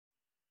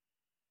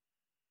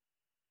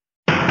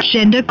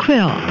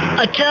genderqueer,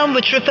 a term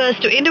which refers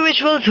to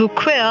individuals who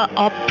queer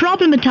or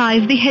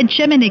problematize the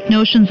hegemonic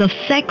notions of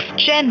sex,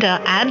 gender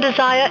and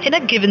desire in a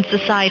given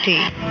society.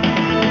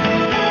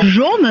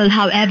 Romal,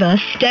 however,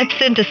 steps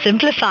in to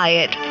simplify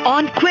it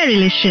on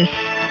Queerylicious.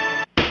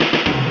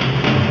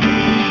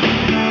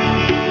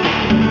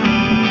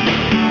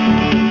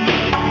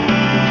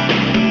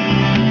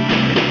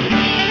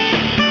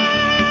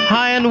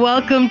 Hi and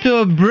welcome to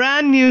a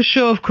brand new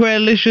show of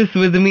Queerylicious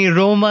with me,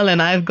 Romal,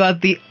 and I've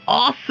got the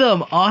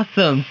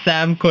awesome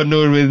Sam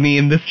Connor with me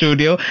in the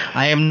studio.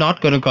 I am not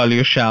going to call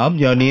you Sham.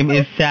 Your name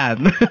is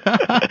Sam.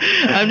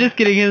 I'm just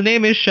kidding. His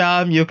name is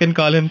Sham. You can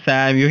call him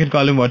Sam. You can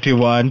call him what you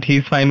want.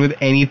 He's fine with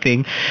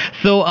anything.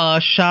 So,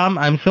 Sham,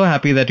 I'm so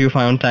happy that you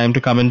found time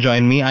to come and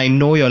join me. I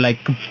know you're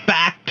like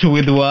packed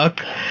with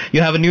work.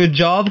 You have a new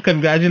job.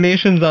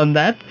 Congratulations on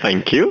that.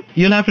 Thank you.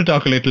 You'll have to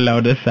talk a little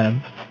louder,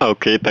 Sam.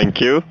 Okay,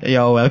 thank you.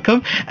 You're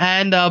welcome.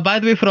 And by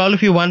the way, for all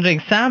of you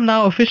wondering, Sam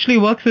now officially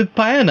works with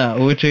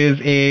Payana, which is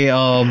a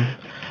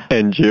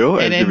NGO.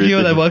 An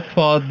NGO that works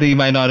for the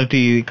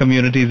minority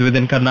communities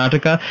within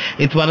Karnataka.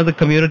 It's one of the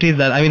communities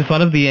it's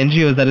one of the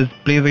NGOs that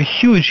plays a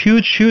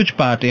huge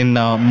part in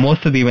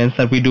most of the events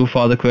that we do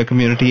for the queer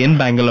community in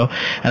Bangalore.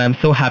 And I'm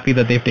so happy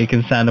that they've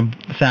taken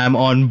Sam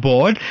on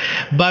board.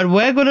 But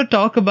we're going to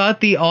talk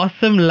about the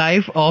awesome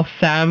life of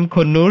Sham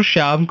Connor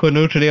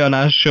today on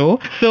our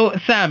show. So,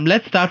 Sam,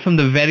 let's start from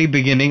the very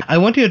beginning. I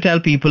want you to tell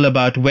people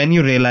about when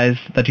you realized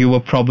that you were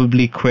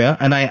probably queer.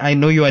 And I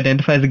know you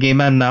identify as a gay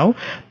man now,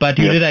 but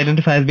you did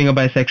identify as being a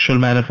bisexual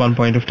man at one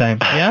point of time.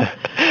 Yeah?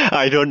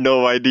 I don't know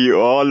why do you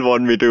all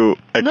want me to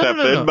accept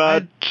it,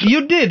 but...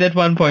 You did at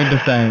one point of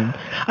time.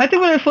 I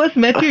think when I first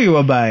met you, you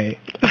were bi.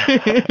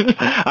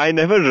 I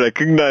never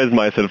recognized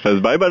myself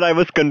as bi, but I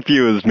was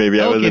confused.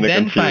 Maybe I was in a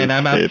confused then fine.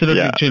 I'm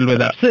absolutely state. chill with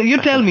that. So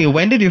you tell me,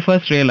 when did you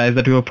first realize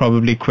that you were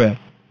probably queer?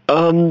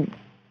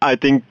 I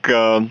think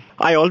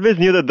I always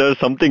knew that there's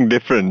something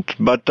different,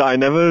 but I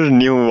never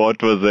knew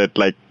what was it.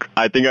 Like,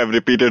 I think I've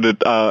repeated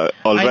it already.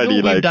 I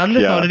know we've done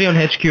this already on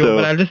HQ,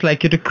 but I'll just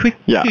like you to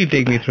quickly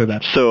take me through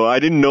that. So I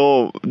didn't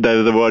know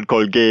there is a word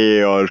called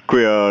gay or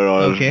queer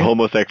or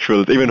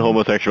homosexuals, even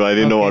homosexual. I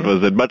didn't know what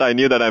was it, but I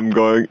knew that I'm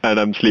going and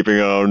I'm sleeping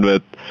around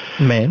with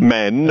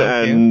men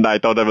and I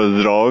thought I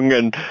was wrong.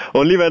 And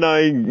only when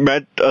I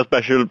met a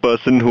special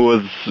person who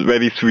was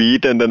very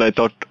sweet, and then I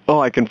thought, oh,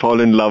 I can fall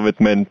in love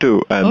with men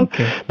too. And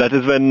that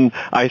is when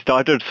I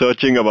started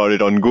searching about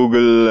it on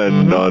Google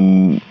and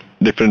on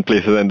different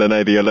places, and then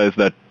I realized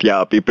that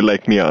people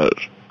like me are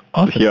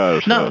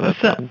here. Now,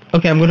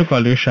 okay, I'm going to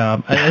call you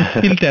Sham. I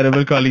feel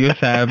terrible calling you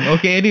Sam.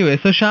 Okay, anyway,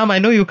 so Sham, I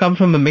know you come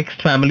from a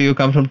mixed family, you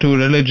come from two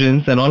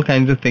religions and all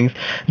kinds of things.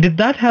 Did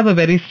that have a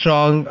very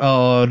strong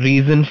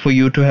reason for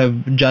you to have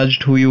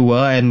judged who you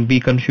were and be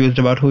confused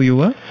about who you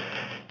were?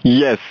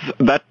 Yes,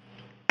 that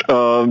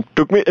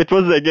took me, it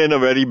was again a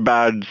very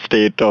bad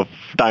state of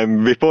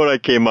time before I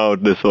came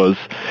out. This was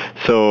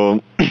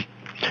so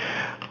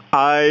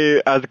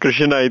as a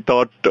Christian, I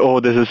thought, oh,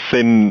 this is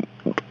sin,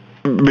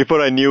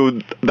 before I knew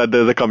that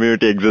there's a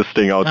community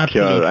existing out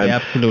here.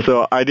 And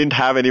so I didn't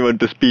have anyone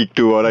to speak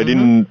to, or I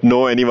didn't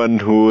know anyone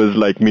who was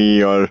like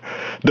me, or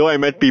though I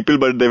met people,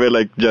 but they were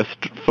like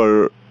just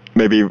for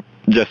maybe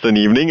just an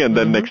evening, and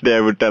then next day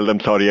I would tell them,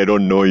 sorry, I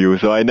don't know you.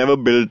 So I never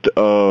built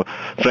a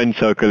friend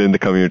circle in the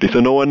community. So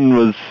no one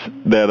was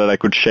there that I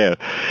could share.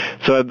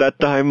 So at that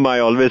time, I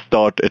always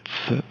thought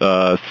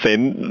it's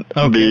sin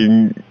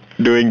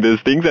doing these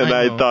things, and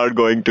I started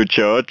going to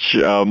church.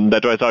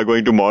 That's why I started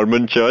going to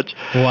Mormon church.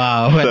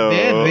 Wow, so,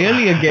 they're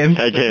really against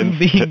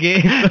being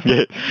gay.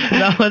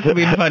 That must have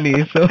been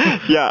funny. So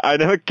I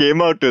never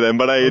came out to them,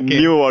 but I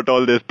knew what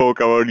all they spoke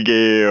about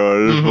gay,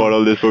 or what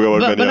all they spoke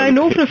about. But I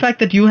know for a fact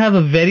that you have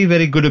a very,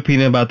 very good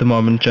opinion about the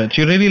Mormon church.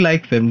 You really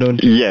like them,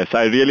 don't you? Yes,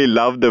 I really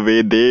love the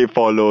way they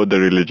follow the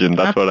religion.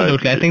 That's what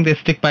I think they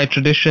stick by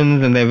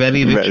traditions, and they're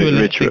very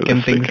ritualistic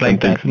and things like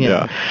that.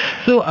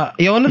 So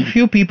you're one of the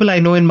few people I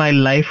know in my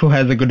life who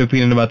has a good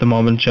opinion about the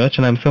Mormon church,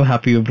 and I'm so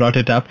happy you brought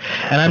it up.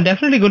 And I'm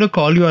definitely going to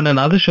call you on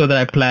another show that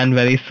I plan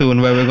very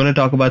soon, where we're going to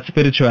talk about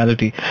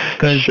spirituality,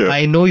 because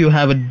I know you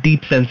have a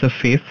deep sense of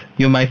faith.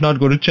 You might not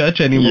go to church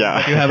anymore,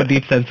 but you have a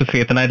deep sense of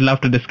faith, and I'd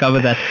love to discover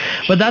that.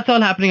 But that's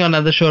all happening on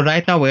another show.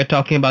 Right now we're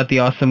talking about the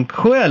awesome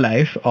queer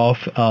life of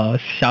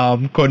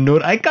Sham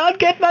Connor. I can't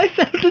get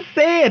myself to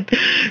say it.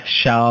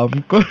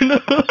 Sham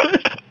Connor.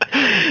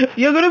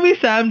 You're going to be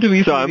Sam to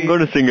me. So I'm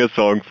going to sing a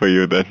song for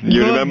you then.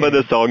 You remember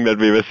the song that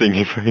we were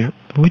singing for you?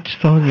 Which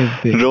song is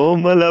this?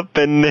 Romala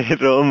Penne,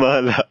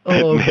 Romala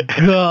Penne.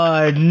 Oh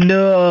God,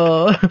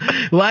 no.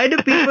 Why do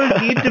people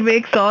need to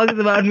make songs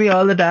about me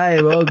all the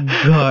time? Oh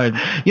God.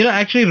 You know,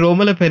 actually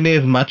Romala Penne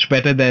is much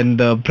better than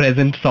the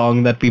present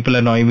song that people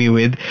annoy me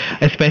with,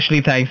 especially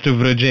thanks to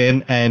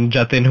Vrujen and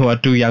Jatin, who are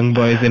two young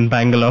boys in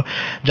Bangalore.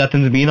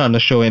 Jatin's been on a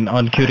show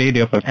on Q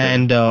Radio,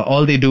 and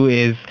all they do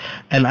is,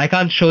 and I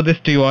can't show this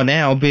to you on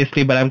air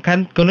obviously, but I'm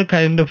going to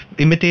kind of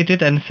imitate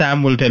it, and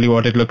Sam will tell you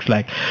what it looks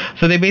like.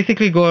 So they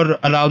basically go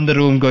around the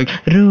room going,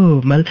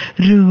 Rumal,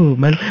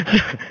 Rumal.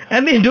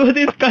 And they do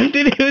this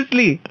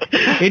continuously.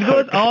 It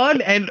goes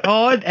on and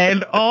on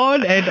and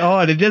on and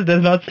on. It just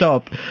does not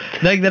stop.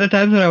 Like there are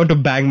times when I want to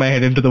bang my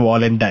head into the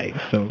wall and die.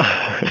 So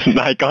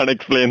I can't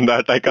explain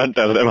that. I can't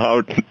tell them how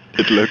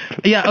it looks.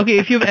 Yeah, okay.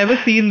 If you've ever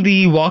seen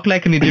the walk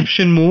like an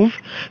Egyptian move,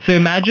 so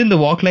imagine the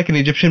walk like an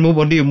Egyptian move,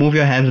 only you move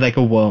your hands like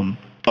a worm.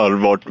 Or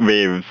what,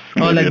 waves.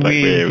 Or like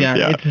waves,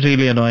 yeah. It's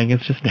really annoying.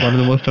 It's just one of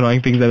the most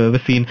annoying things I've ever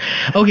seen.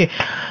 Okay,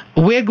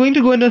 we're going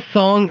to go into a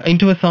song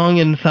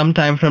in some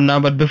time from now,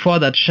 but before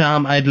that,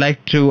 Shyam, I'd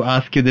like to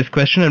ask you this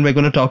question, and we're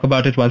going to talk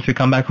about it once we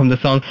come back from the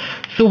song.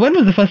 So when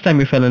was the first time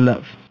you fell in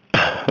love?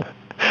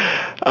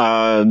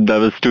 That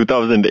was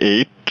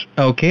 2008.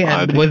 Okay,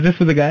 and was this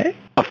with a guy?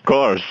 Of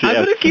course, yes.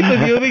 I'm going to keep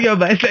assuming you're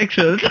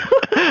bisexual.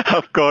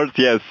 Of course,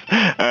 yes.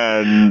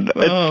 And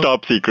it's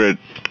top secret.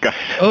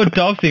 Oh,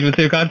 top secret,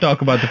 so you can't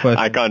talk about the person.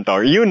 I can't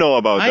talk. You know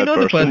about that person. I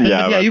know the person,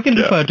 yeah, you can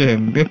refer to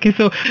him.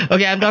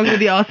 Okay, I'm talking to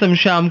the awesome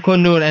Shyam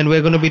Kunnur, and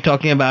we're going to be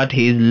talking about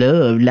his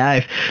love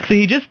life. So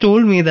he just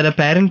told me that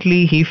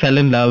apparently he fell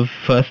in love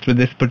first with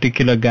this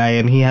particular guy,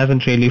 and he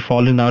hasn't really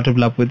fallen out of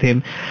love with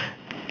him.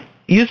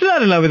 You're still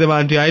not in love with him,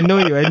 aren't you? I know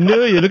you.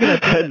 Look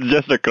at that. It's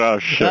just a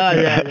crush.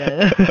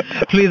 Yeah.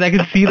 Please, I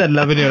can see that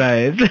love in your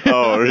eyes.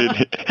 Oh,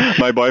 really?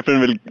 My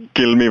boyfriend will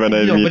kill me when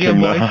I meet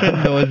him now. But your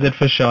boyfriend knows it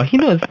for sure. He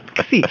knows.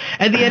 See,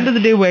 at the end of the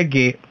day, we're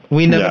gay.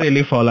 We never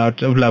really fall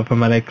out of love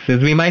from our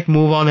exes. We might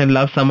move on and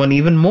love someone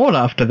even more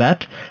after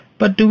that.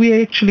 But do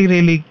we actually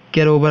really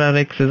get over our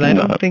exes? I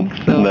don't think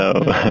so. No.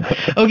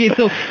 Okay,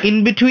 so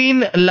in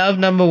between love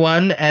number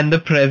one and the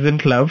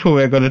present love, who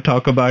we're going to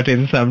talk about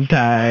in some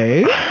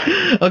time.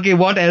 Okay,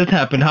 what else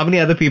happened? How many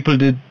other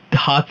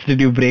hearts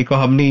did you break, or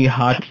how many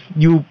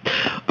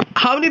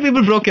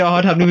people broke your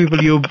heart? How many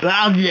people you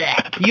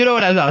know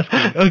what I was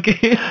asking?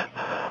 Okay.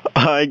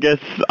 I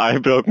guess I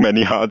broke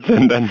many hearts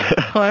and then...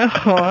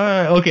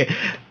 Okay,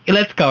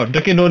 let's count.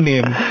 Okay, no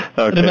name.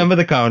 Okay. Remember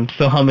the count.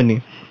 So how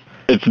many?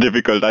 It's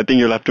difficult. I think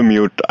you'll have to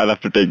mute. I'll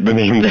have to take the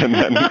names and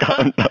then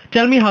count.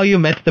 Tell me how you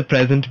met the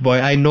present boy.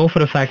 I know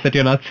for a fact that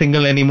you're not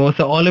single anymore.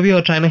 So all of you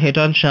are trying to hit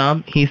on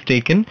Shyam. He's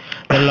taken.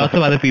 There are lots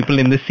of other people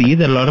in the sea.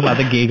 There are a lot of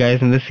other gay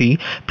guys in the sea.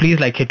 Please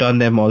hit on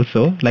them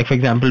also. Like for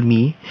example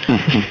me.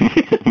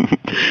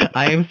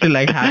 I am still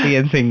happy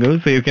and single,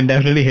 so you can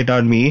definitely hit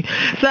on me.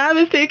 Sam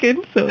is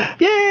taken. So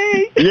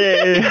yay!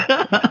 Yay!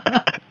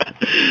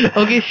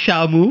 Okay,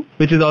 Shamu,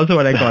 which is also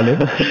what I call him.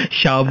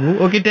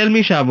 Shamu. Okay, tell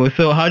me, Shamu.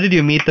 So how did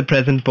you meet the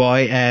present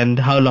boy, and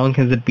how long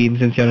has it been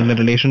since you're in a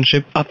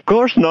relationship? Of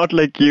course, not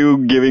like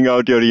you giving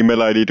out your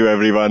email ID to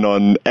everyone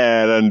on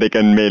air and they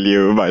can mail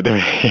you, by the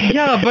way.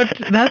 Yeah, but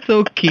that's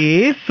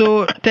okay.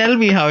 So tell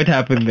me how it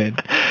happened then.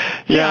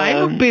 Yeah,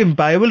 I'm a pimp.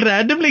 I will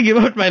randomly give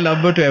out my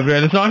number to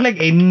everyone. It's not like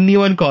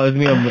anyone calls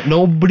me.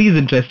 Nobody's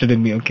interested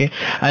in me, okay?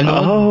 I'm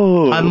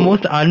the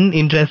most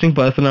uninteresting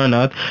person on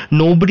earth.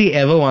 Nobody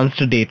ever wants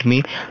to date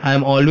me.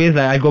 I'm always,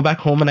 I go back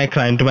home and I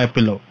cry into my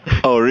pillow.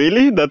 Oh,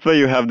 really? That's why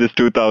you have this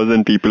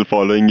 2,000 people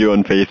following you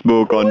on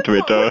Facebook, on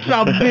Twitter.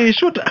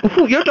 Rubbish.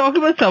 You're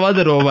talking about some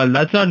other Romal.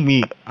 That's not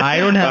me. I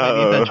don't have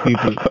any such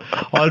people.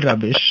 All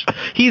rubbish.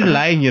 He's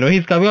lying,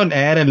 He's coming on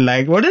air and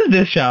lying. What is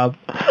this, Shyam?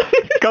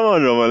 Come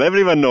on, Romal.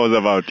 Everyone knows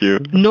about you.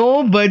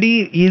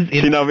 Nobody is...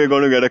 See, now we're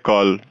going to get a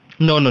call.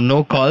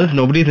 No calls.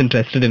 Nobody's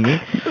interested in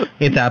me.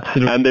 It's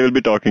absolutely... And they will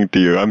be talking to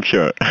you, I'm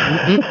sure.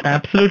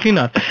 Absolutely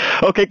not.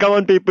 Okay, come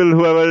on, people.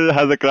 Whoever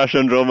has a crush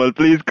on Romal,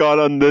 please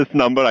call on this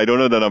number. I don't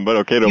know the number,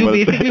 okay, Romal?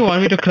 You basically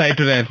want me to cry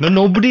to rent. No,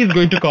 nobody is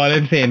going to call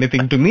and say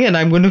anything to me, and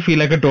I'm going to feel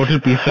like a total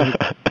piece of,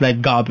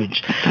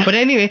 garbage. But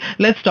anyway,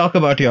 let's talk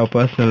about your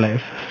personal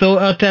life.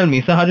 So, tell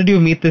me, how did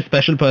you meet this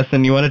special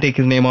person? You want to take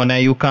his name on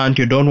air? You can't,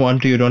 you don't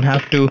want to, you don't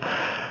have to.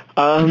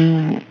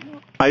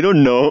 I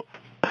don't know.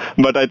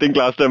 But I think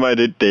last time I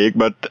did take.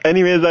 But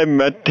anyways, I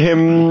met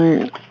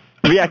him.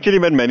 We actually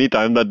met many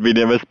times that we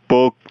never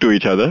spoke to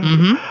each other.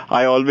 Mm-hmm.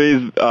 I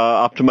always,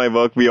 after my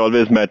work, we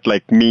always met,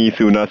 me,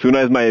 Suna.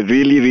 Suna is my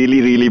really,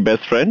 really, really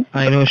best friend.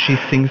 I know, she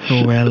sings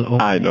so well. Oh,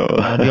 I know.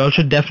 God. You all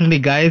should definitely,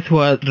 guys who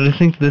are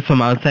listening to this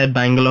from outside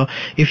Bangalore,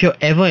 if you're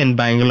ever in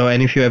Bangalore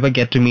and if you ever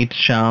get to meet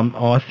Shyam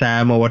or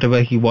Sam or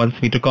whatever he wants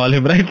me to call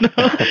him right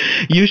now,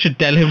 you should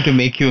tell him to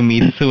make you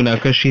meet Suna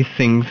because she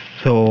sings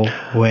so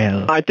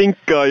well. I think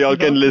y'all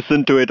can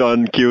listen to it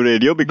on Q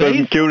Radio because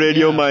Q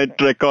Radio might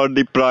record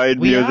the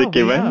Pride music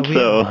event.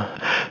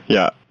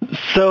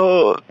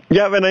 So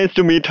when I used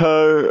to meet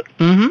her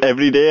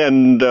every day,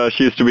 and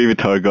she used to be with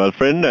her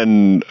girlfriend,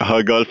 and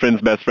her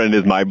girlfriend's best friend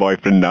is my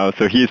boyfriend now,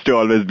 so he used to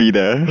always be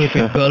there. If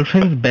your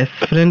girlfriend's best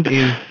friend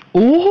is...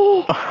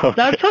 Oh,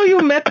 that's how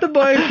you met the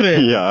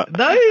boyfriend. Yeah.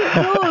 That is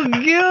so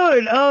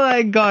good. Oh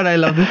my God, I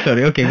love this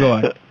story. Okay, go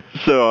on.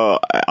 So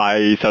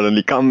I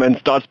suddenly come and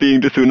start speaking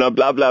to Suna,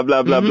 blah, blah,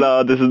 blah, blah,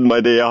 blah. This is my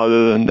day out.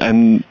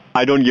 And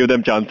I don't give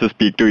them chance to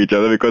speak to each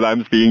other because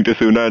I'm speaking to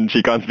Suna and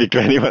she can't speak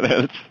to anyone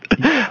else.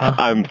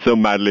 I'm so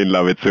madly in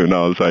love with Suna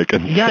also, I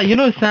can. Yeah,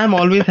 Sam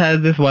always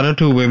has this one or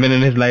two women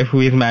in his life who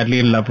he's madly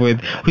in love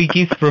with, who he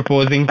keeps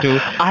proposing to.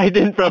 I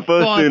didn't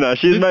propose Suna.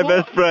 She's my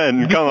best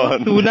friend. Come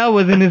on. Suna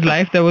was in his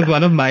life. There was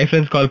one of my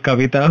friends called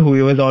Kavita who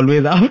he was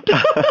always out.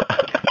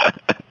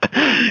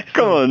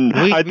 Come on.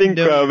 I think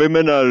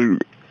women are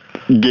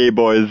gay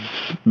boys'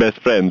 best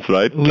friends,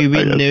 right? We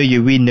know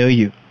you. We know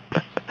you.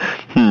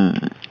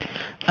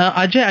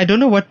 Ajay, I don't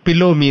know what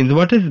pillow means.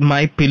 What is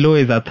my pillow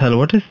is Athal?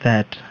 What is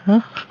that?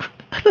 Huh?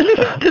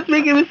 Just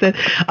making sense.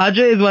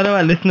 Ajay is one of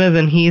our listeners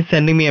and he is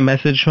sending me a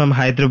message from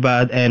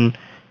Hyderabad and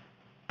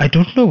I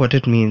don't know what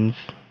it means.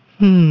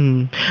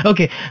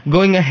 Okay,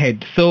 going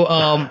ahead.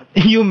 So,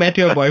 you met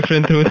your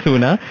boyfriend through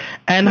Suna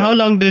and how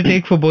long did it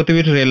take for both of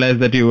you to realize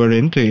that you were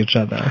into each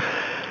other?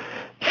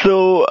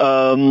 So,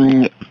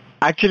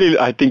 actually,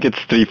 I think it's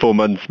 3-4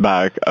 months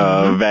back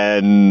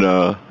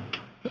when...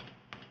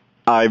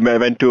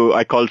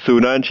 I called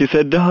Suna and she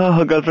said,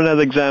 her girlfriend has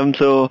exams,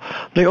 so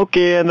I'm like,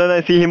 okay, and then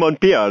I see him on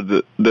PR,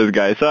 this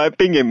guy. So I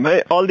ping him,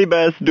 hey, all the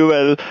best, do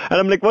well. And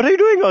I'm like, what are you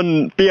doing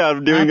on PR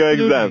during your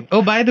exam?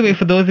 Oh, by the way,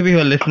 for those of you who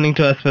are listening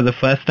to us for the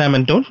first time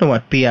and don't know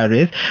what PR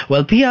is,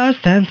 well, PR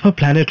stands for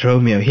Planet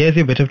Romeo. Here's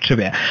your bit of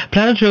trivia.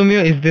 Planet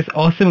Romeo is this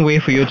awesome way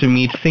for you to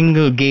meet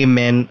single gay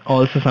men,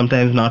 also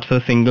sometimes not so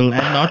single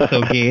and not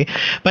so gay.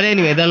 But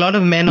anyway, there are a lot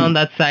of men on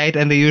that site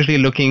and they're usually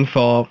looking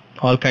for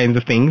all kinds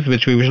of things,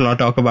 which we will not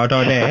talk about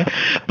on air.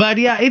 But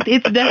yeah,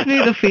 it's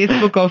definitely the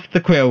Facebook of the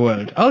queer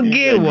world. Or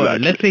gay world.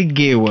 Let's say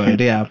gay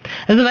world, yeah.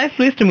 It's a nice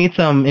place to meet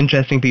some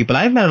interesting people.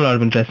 I've met a lot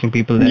of interesting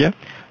people there. Yeah.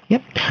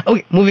 Yep.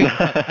 Okay, moving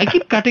on. I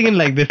keep cutting in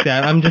like this,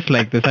 yeah. I'm just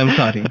like this. I'm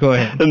sorry. Go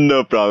ahead.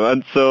 No problem.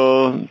 And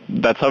so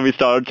that's how we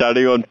started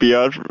chatting on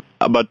PR.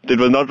 But it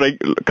was not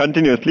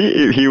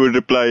continuously. He would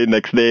reply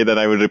next day, then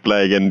I would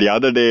reply again the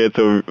other day.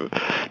 So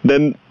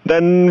then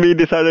we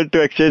decided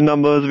to exchange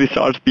numbers. We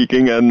started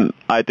speaking, and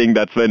I think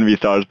that's when we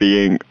started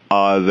speaking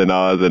hours and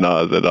hours and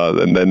hours and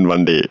hours. And then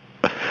one day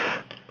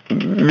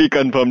we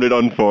confirmed it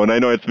on phone. I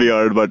know it's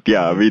weird, but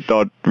yeah, we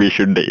thought we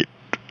should date.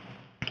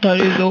 That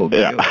is so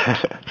cute.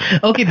 Yeah.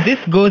 Okay, this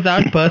goes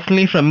out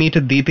personally from me to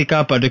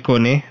Deepika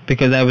Padukone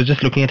because I was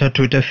just looking at her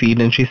Twitter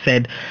feed and she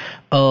said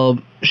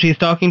she's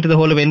talking to the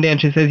whole of India and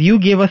she says, you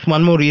gave us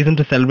one more reason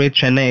to celebrate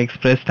Chennai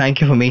Express.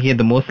 Thank you for making it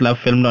the most loved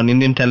film on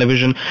Indian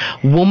television.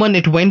 Woman,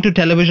 it went to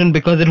television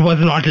because it was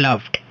not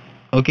loved.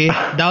 Okay,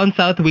 down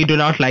south we do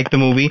not like the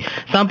movie.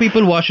 Some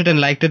people watched it and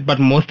liked it, but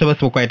most of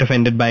us were quite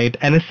offended by it,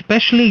 and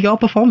especially your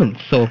performance.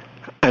 So.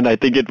 And I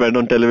think it went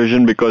on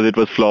television because it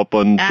was flop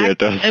on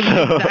theaters.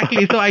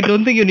 Exactly. So I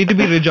don't think you need to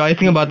be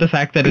rejoicing about the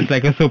fact that it's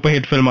like a super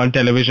hit film on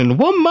television.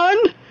 Woman,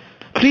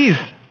 please,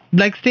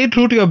 like stay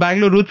true to your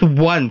Bangalore roots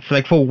once.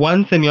 Like for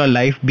once in your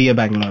life, be a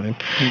Bangalorean.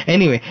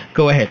 Anyway,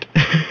 go ahead.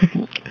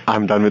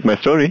 I'm done with my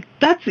story.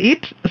 That's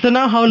it. So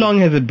now how long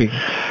has it been?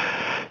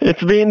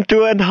 It's been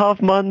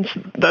 2.5 months.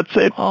 That's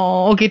it.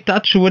 Oh, okay.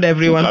 Touch wood,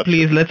 everyone.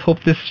 Please, let's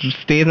hope this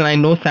stays. And I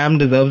know Sam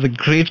deserves a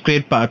great,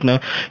 great partner.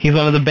 He's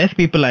one of the best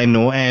people I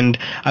know. And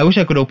I wish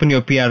I could open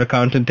your PR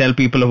account and tell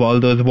people of all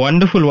those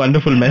wonderful,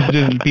 wonderful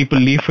messages people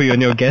leave for you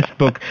in your guest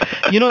book.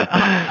 You know,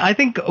 I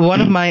think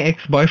one of my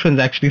ex-boyfriends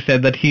actually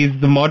said that he's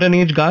the modern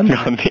age Gandhi.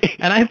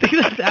 And I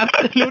think that's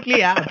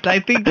absolutely apt.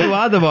 I think you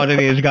are the modern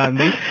age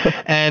Gandhi.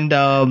 And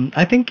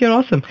I think you're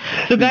awesome.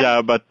 So guys,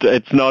 yeah, but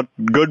it's not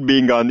good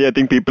being Gandhi. I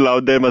think people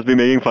out there must be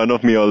making fun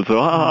of me also.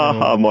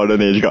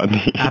 Modern age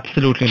Gandhi.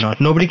 Absolutely not.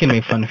 Nobody can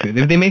make fun of you.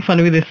 If they make fun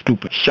of you, they're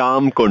stupid.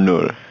 Shyam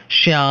Konnur.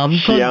 Shyam.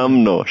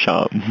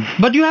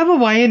 But you have a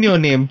Y in your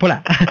name.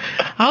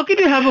 How can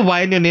you have a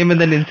Y in your name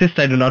and then insist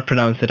I do not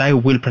pronounce it? I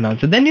will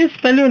pronounce it. Then you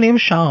spell your name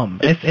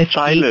Shyam. It's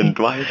silent.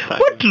 Why is silent?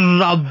 What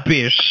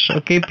rubbish.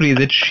 Okay, please.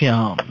 It's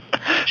Shyam.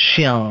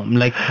 Shyam,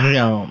 like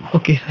Ram.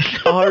 Okay.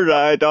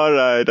 Alright.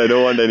 I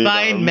don't want any.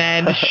 Fine,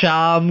 man.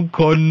 Shyam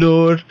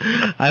Konnur.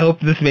 I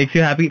hope this makes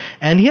you happy.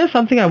 And here's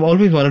something I've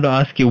always wanted to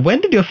ask you. When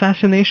did your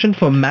fascination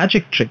for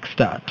magic tricks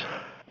start?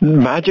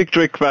 Magic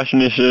trick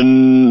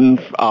fascination.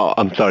 Oh,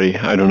 I'm sorry.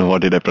 I don't know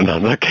what did I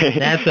pronounce. Okay.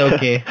 That's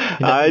okay.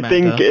 I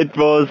think it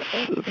was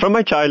from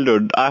my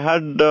childhood. I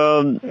had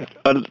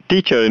a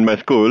teacher in my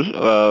school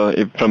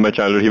from my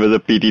childhood. He was a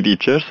PT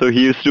teacher, so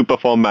he used to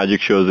perform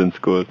magic shows in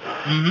school.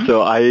 Mm-hmm.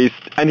 So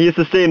he used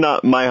to stay in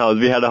my house.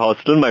 We had a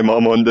hostel. My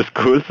mom owned the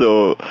school,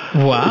 so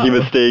he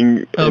was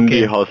staying in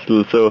the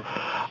hostel. So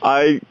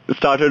I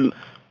started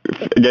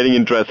getting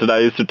interested. I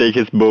used to take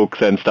his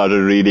books and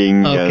started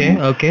reading.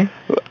 Okay.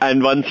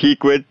 And once he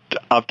quit,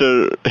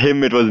 after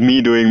him, it was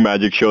me doing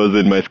magic shows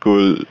in my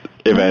school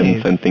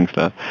events and things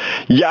like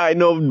that. Yeah, I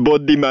know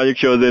both the magic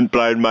shows in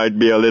Pride might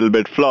be a little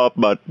bit flop,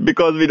 but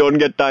because we don't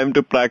get time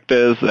to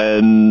practice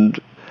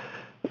and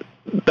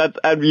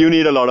you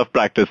need a lot of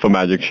practice for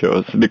magic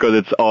shows because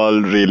it's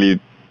all really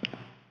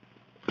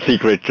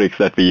secret tricks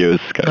that we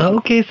use.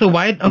 Okay, so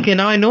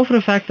now I know for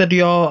a fact that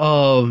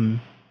your,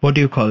 what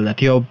do you call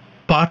that? Your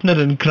partner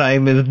in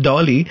crime is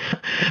Dolly.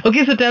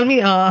 Okay, so tell me,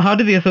 how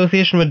did the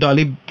association with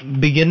Dolly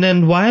begin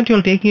and why aren't you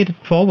all taking it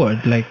forward?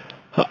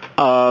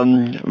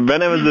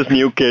 When I was this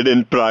new kid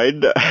in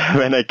Pride,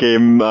 when I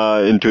came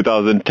in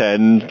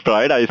 2010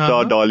 Pride, I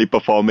saw Dolly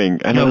performing,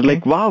 and I was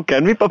like, wow,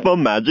 can we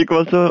perform magic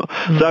also?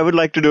 So I would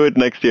like to do it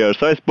next year.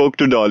 So I spoke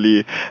to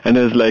Dolly, and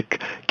I was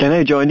like, can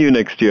I join you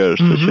next year?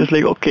 So she was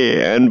like,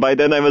 okay. And by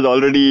then I was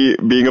already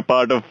being a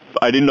part of,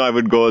 I didn't know I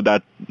would go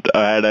that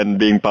ahead and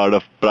being part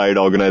of Pride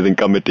organizing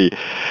committee.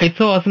 It's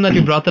so awesome that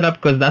you brought that up,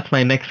 because that's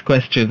my next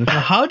question. So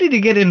how did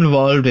you get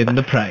involved in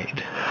the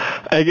Pride?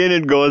 Again,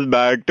 it goes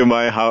back to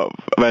my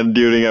when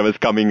during I was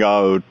coming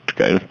out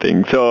kind of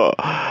thing. So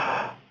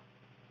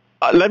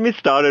let me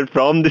start it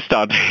from the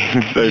starting.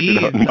 Please,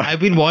 I've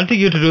been wanting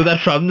you to do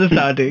that from the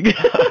starting.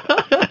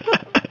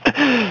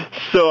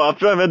 So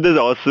after I met this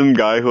awesome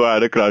guy who I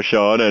had a crush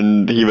on,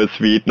 and he was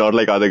sweet, not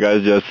like other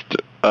guys, just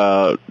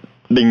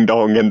ding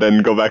dong and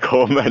then go back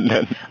home and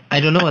then... I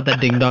don't know what that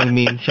ding dong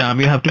means,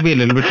 Shyam. You have to be a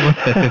little bit more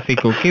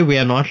specific, okay? We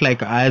are not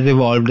like as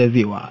evolved as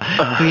you are.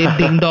 So ये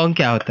ding dong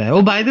क्या होता है?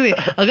 Oh, by the way,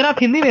 अगर आप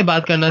हिंदी में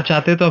बात करना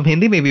चाहते हैं तो हम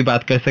हिंदी में भी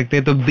बात कर सकते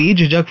हैं. तो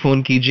बेझिझक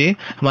फोन कीजिए.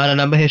 हमारा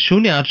नंबर है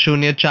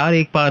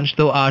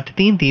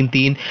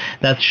 0804152833.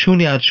 That's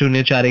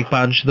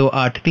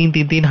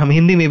 0804152833. हम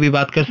हिंदी में भी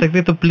बात कर सकते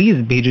हैं, तो प्लीज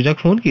बेझिझक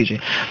फोन कीजिए.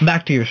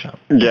 Back to you, Shyam.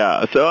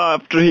 Yeah, so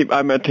after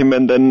I met him,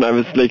 and then I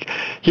was like,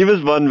 he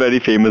was one very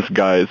famous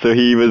guy. So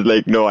he was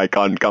like, no, I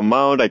can't come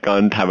out, I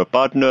can't have a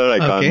partner, I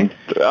can't,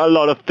 a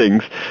lot of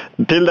things.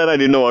 Till then I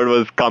didn't know what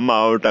was come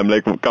out. I'm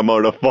like, come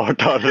out of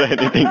what or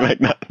anything like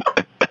that.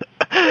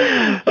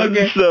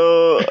 Okay.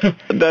 So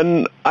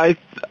then I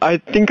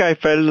think I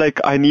felt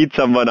like I need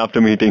someone after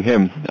meeting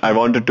him. I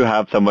wanted to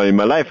have someone in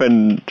my life,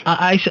 and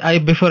I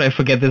before I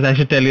forget this, I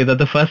should tell you that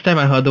the first time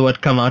I heard the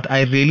word come out,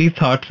 I really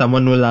thought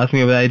someone will ask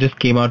me whether I just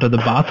came out of the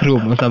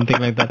bathroom or something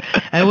like that.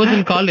 I was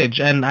in college,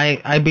 and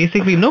I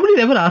basically, nobody's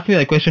ever asked me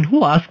that question.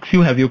 Who asks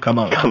you, have you come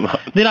out?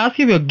 They'll ask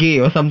you if you're gay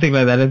or something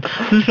like that. And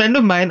this friend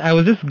of mine, I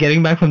was just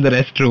getting back from the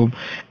restroom,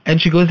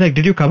 and she goes like,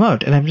 did you come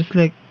out? And I'm just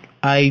like,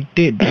 I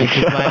did, which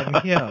is why I'm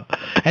here.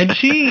 And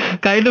she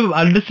kind of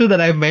understood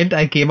that I meant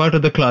I came out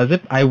of the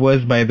closet. I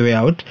was, by the way,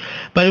 out.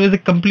 But it was a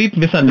complete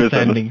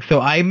misunderstanding. So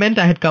I meant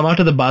I had come out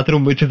of the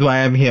bathroom, which is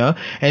why I'm here.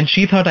 And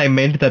she thought I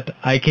meant that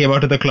I came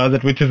out of the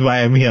closet, which is why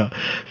I'm here.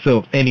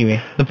 So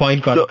anyway, the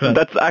point got across.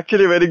 That's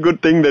actually a very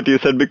good thing that you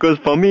said, because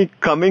for me,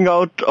 coming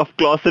out of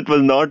closet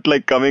was not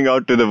like coming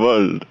out to the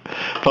world.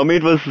 For me,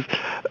 it was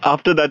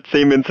after that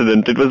same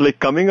incident. It was like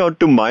coming out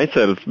to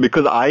myself,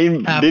 because I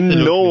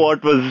didn't know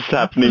what was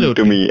happening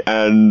to me.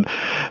 And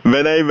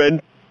when I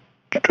went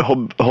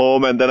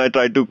home and then I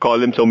tried to call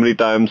him so many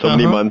times, so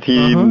many months,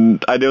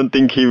 I don't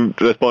think he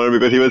responded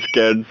because he was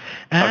scared.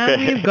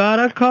 And we've got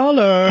a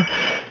caller.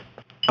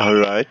 All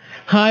right.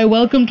 Hi,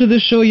 welcome to the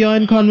show. You're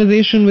in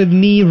conversation with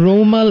me,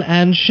 Romal,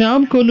 and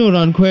Shyam Kunur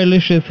on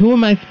Queerlicious. Who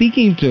am I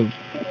speaking to?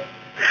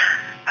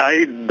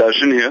 Hi,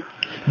 Darshan here.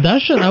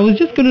 Darshan, I was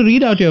just going to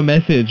read out your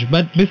message,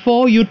 but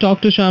before you talk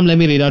to Shyam, let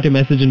me read out your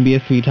message and be a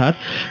sweetheart.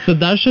 So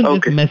Darshan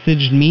just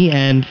messaged me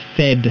and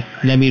said,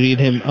 let me read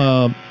him,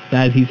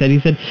 as he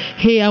said,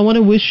 hey, I want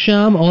to wish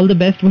Shyam all the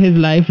best for his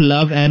life,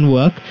 love and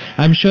work.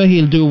 I'm sure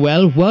he'll do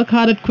well. Work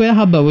hard at Queer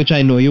Hubba, which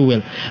I know you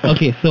will.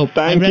 Okay, so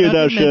Thank you,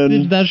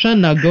 Darshan.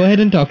 Darshan. Now go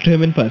ahead and talk to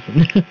him in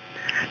person.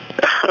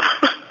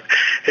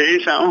 Hey,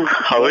 Shyam.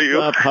 How are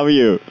you? How are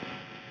you?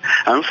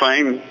 I'm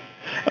fine.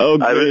 Oh,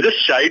 I was just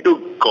shy to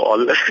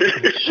call.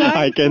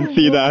 I can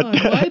see that.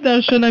 Why,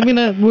 Darshan? I mean,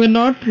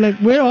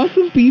 we're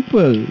awesome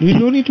people. You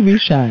don't need to be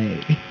shy.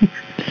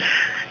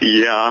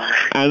 Yeah.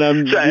 And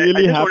I'm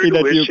really happy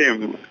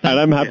that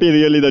I'm happy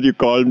really that you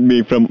called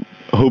me from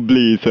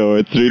Hubli, so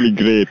it's really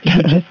great.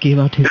 He just gave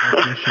out his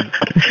location.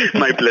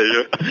 My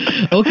pleasure.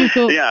 Okay,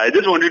 so... Yeah, I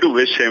just wanted to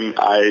wish him.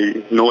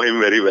 I know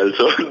him very well,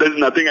 so there's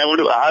nothing I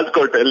want to ask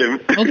or tell him.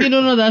 Okay,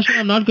 no, Darshan,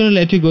 I'm not going to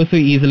let you go so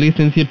easily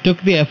since you took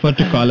the effort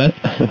to call us.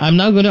 I'm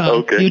now going to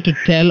ask you to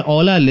tell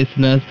all our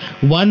listeners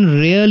one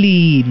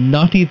really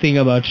naughty thing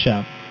about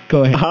Shyam.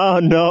 Go ahead. Oh,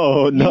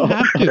 no. You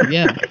have to,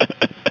 yeah.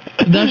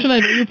 Darshan, I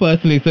know you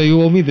personally, so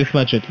you owe me this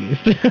much at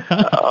least.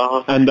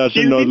 And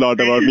Darshan knows a lot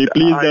about me.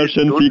 Please,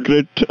 Darshan,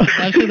 secret.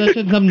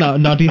 Darshan, some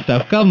naughty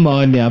stuff. Come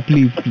on, yeah,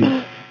 please.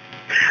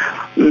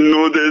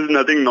 No, there's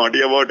nothing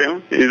naughty about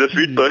him. He's a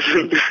sweet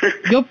person.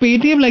 Your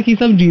Paytm like he's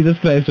some Jesus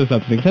Christ or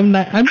something.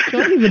 I'm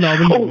sure he's a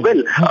normal Oh,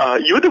 well,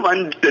 you're the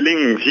one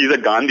telling he's a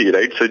Gandhi,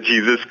 right? So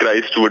Jesus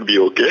Christ would be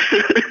okay.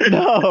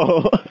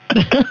 No.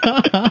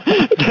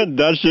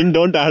 Darshan,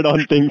 don't add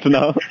on things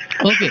now.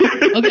 Okay,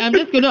 I'm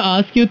just going to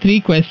ask you 3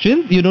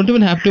 questions. You don't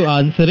even have to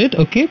answer it,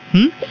 okay?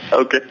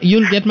 Okay.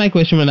 You'll get my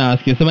question when I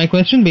ask you. So my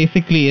question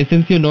basically is,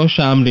 since you know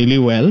Shyam really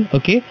well,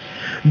 okay,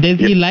 does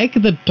he like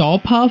the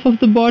top half of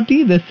the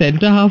body, the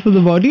center half of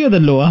the body, or the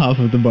lower half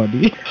of the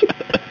body?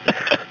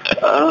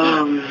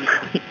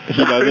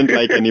 He doesn't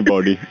like any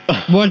body.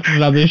 What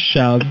rubbish,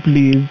 Shyam,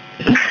 please.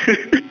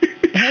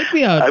 Help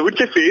me out. I would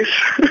say face.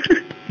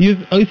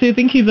 So you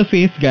think he's a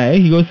face guy?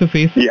 He goes for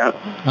faces? Yeah.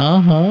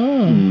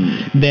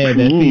 There.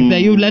 See, there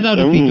you let out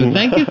a secret.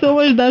 Thank you so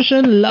much,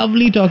 Darshan.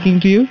 Lovely talking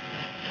to you.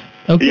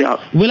 Okay. Yeah.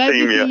 Will I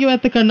be seeing you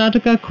at the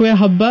Karnataka Queer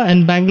Hubba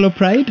and Bangalore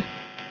Pride?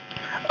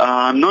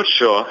 I'm not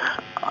sure.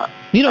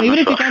 Even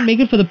if you can't make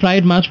it for the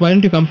Pride March, why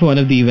don't you come for one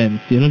of the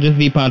events? Just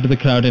be part of the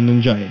crowd and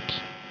enjoy it.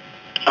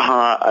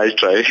 I'll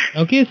try.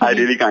 Okay. So I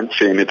really can't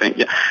say anything.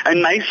 Yeah.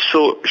 And nice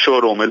show,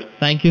 Romil.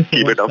 Thank you so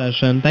much,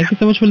 Darshan. Thank you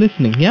so much for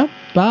listening. Yeah.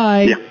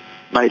 Bye. Yeah.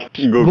 Bye.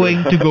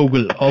 Going to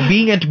Google or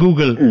being at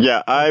Google.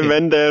 Yeah, I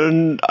went there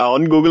and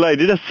on Google I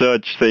did a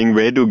search saying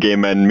where do gay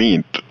men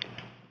meet.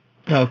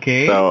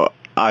 Okay. So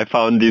I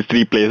found these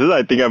 3 places.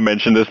 I think I've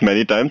mentioned this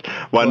many times.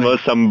 One was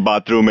some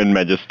bathroom in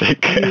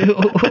Majestic.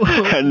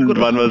 And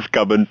one was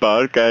Cubbon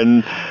Park.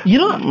 And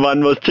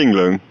one was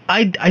Chinglung.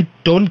 I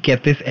don't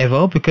get this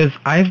ever because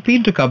I've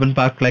been to Cubbon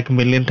Park like a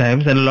million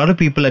times, and a lot of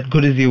people at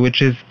Good As You,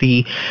 which is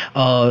the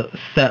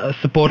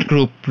support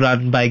group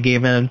run by gay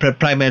men and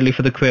primarily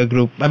for the queer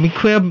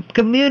queer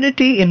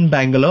community in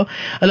Bangalore,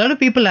 a lot of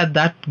people at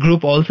that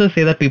group also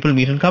say that people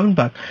meet in Cubbon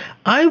Park.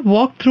 I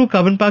walked through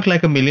Cubbon Park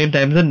like a million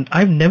times and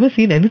I've never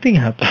seen anything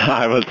happen.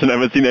 I've also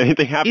never seen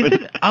anything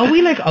happen. Are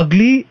we like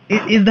ugly?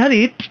 Is that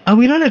it? Are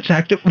we not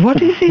attractive?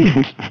 What is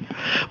it?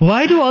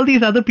 Why do all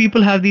these other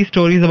people have these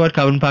stories about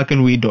Cubbon Park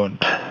and we don't?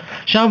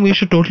 Shyam, we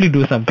should totally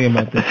do something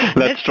about this.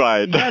 Let's try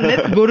it. Yeah,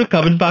 let's go to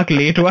Cubbon Park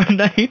late one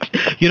night.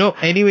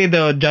 Anyway,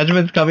 the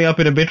judgment's coming up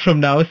in a bit from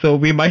now, so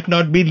we might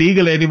not be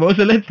legal anymore,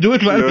 so let's do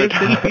it while we're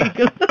still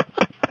legal.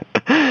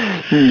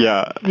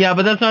 Yeah,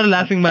 but that's not a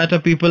laughing matter,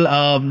 people.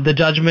 The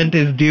judgment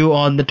is due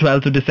on the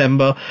 12th of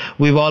December.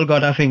 We've all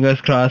got our fingers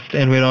crossed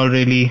and we're all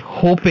really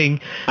hoping.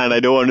 And I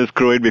don't want to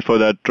screw it before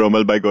that,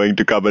 Romil, by going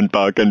to Cubbon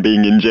Park and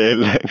being in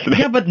jail.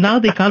 Yeah, but now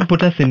they can't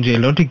put us in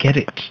jail, don't you get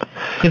it?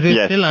 Because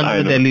we're still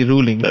under the Delhi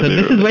ruling. So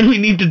this is when we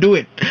need to do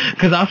it.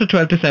 Because after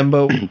 12th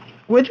December...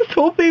 We're just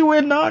hoping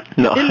we're not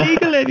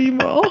illegal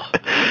anymore.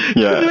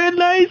 Yeah. We're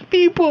nice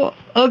people.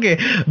 Okay,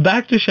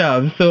 back to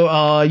Shyam.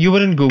 So you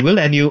were in Google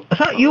and you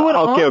were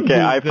on Google.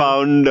 I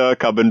found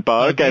Cubbon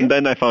Park and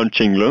then I found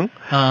Chinglung.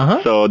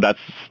 So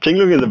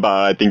Chinglung is a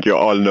bar. I think you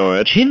all know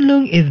it.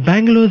 Chinglung is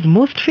Bangalore's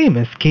most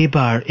famous gay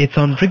bar. It's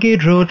on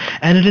Brigade Road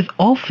and it is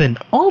often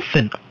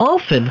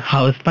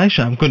housed by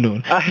Shyam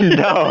Kunun. I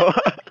know.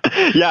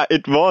 Yeah,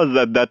 it was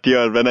that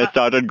year when I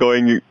started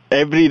going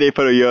every day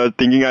for a year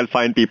thinking I'll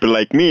find people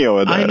like me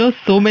over there. I know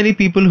so many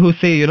people who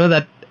say,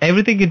 that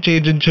everything can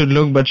change in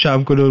Chinglung, but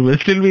Shyam Kunun will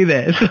still be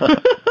there.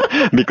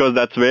 Because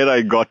that's where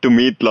I got to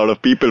meet a lot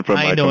of people from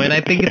I know, and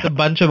I think it's a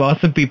bunch of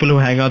awesome people who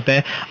hang out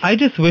there. I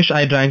just wish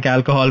I drank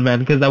alcohol, man,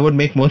 because that would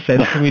make more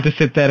sense for me to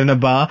sit there in a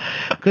bar.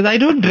 Because I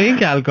don't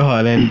drink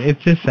alcohol, and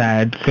it's just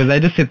sad. Because I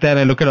just sit there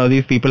and I look at all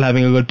these people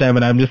having a good time,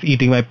 and I'm just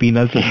eating my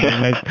peanuts and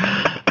being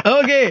like,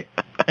 okay,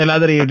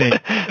 another evening.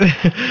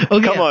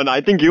 Okay. Come on, I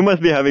think you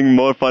must be having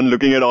more fun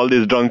looking at all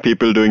these drunk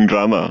people doing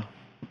drama.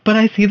 But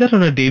I see that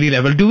on a daily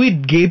level. Do we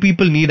gay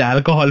people need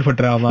alcohol for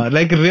drama?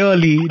 Like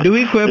really? Do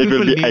we queer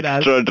people need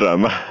extra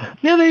drama?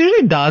 Yeah, they're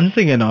usually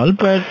dancing and all,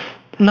 but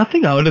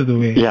nothing out of the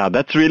way. Yeah,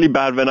 that's really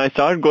bad. When I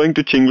started going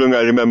to Chinglung,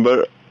 I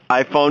remember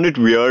I found it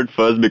weird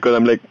first because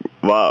I'm like,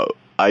 wow,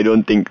 I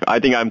think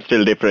I'm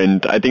still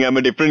different. I think I'm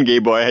a different gay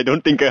boy. I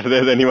don't think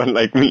there's anyone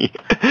like me.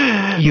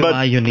 You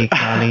are unique,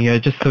 darling. You're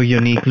just so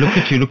unique. Look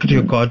at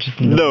your gorgeous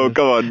nose. No,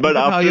 come on. But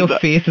look at how your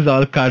face is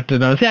all cut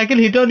and all. See, I can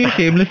hit on you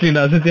shamelessly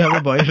now since you have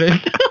a boyfriend.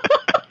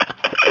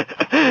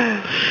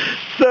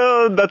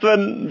 So that's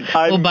when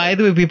Oh, by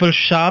the way, people,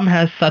 Shyam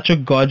has such a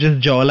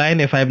gorgeous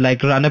jawline. If I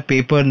run a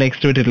paper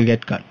next to it, it'll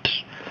get cut.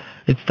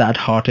 It's that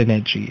hot and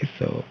edgy,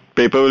 so...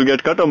 Paper will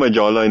get cut or my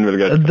jawline will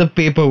get cut? The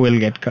paper will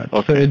get cut.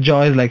 Okay. So your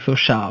jaw is so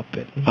sharp.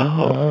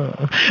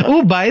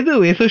 Oh, by the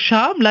way, so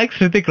Shyam likes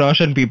Hrithik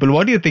Roshan, people.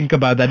 What do you think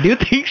about that? Do you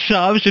think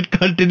Shyam should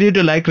continue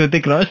to like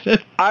Hrithik Roshan?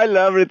 I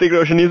love Hrithik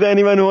Roshan. Is there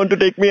anyone who want to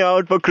take me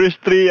out for Krish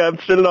 3?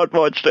 I've still not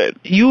watched it.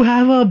 You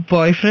have a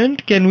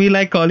boyfriend? Can we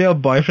call your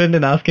boyfriend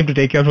and ask him to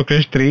take you out for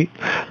Krish 3?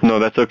 No,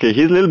 that's okay.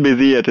 He's a little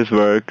busy at his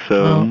work,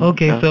 so... Oh,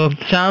 okay, so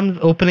Shyam's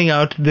opening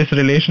out this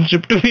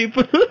relationship to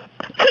people.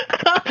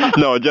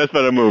 No, just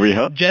for a movie,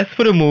 huh? Just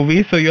for a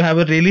movie, so you have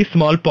a really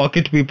small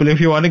pocket, people. If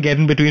you want to get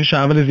in between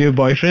Shyam and his new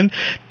boyfriend,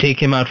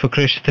 take him out for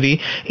Krish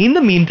 3. In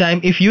the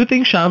meantime, if you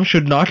think Shyam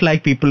should not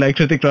like people like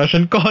Hrithik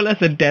Roshan, call us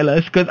and tell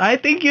us, because I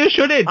think you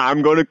shouldn't.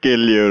 I'm going to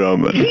kill you,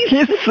 Roman.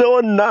 He's so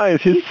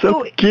nice. He's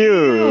so cute.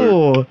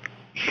 Ew.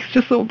 He's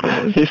just so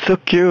gross. He's so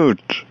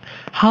cute.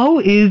 How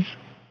is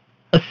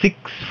a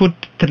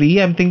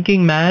 6'3", I'm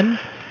thinking, man?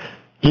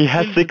 He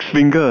has 6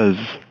 fingers.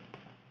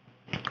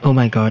 Oh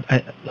my god.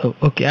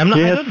 Okay, I'm not...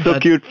 He has so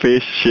cute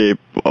face shape,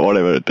 or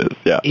whatever it is,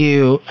 yeah.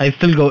 Ew. I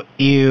still go,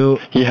 ew.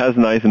 He has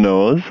nice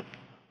nose.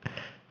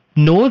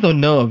 Nose or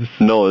nerves?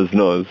 Nose.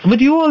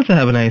 But you also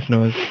have a nice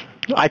nose.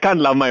 I can't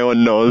love my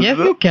own nose. Yes,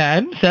 you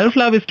can.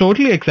 Self-love is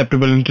totally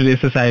acceptable in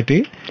today's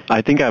society.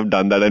 I think I've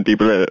done that and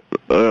people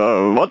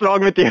are, what's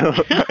wrong with you?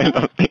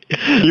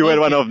 You were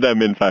one of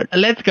them, in fact.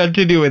 Let's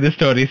continue with the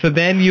story. So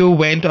then you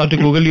went onto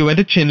Google, you went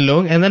to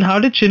Chinglung, and then how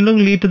did Chinglung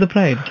lead to the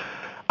Pride?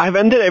 I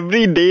went there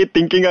every day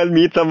thinking I'll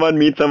meet someone,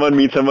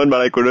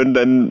 but I couldn't.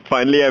 Then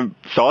finally I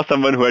saw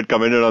someone who had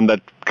commented on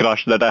that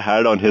crush that I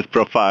had on his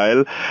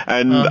profile,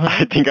 and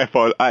I think I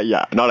followed. I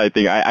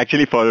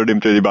actually followed him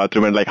to the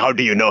bathroom and like, how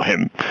do you know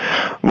him?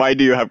 Why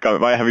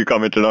have you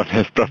commented on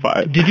his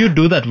profile? Did you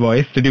do that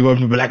voice? Did you go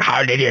to be like,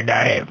 how did you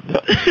know him?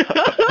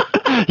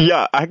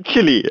 Yeah,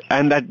 actually,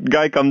 and that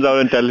guy comes out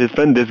and tells his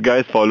friend, this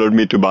guy's followed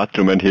me to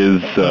bathroom and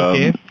he's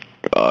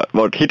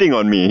hitting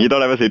on me. He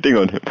thought I was hitting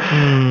on him.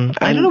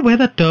 I don't know where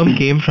that term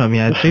came from.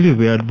 Yeah, it's really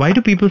weird. Why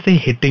do people say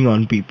hitting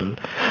on people?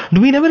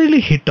 Do we never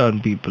really hit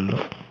on people?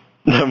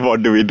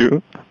 What do we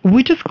do?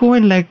 We just go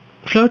and like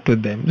flirt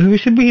with them. We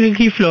should be like,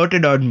 he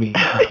flirted on me.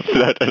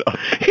 Flirted on me.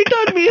 Hit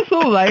on me is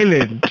so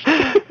violent.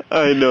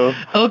 I know.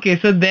 Okay,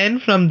 so then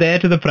from there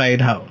to the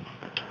Pride, how?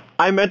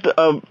 I met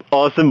an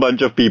awesome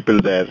bunch of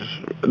people there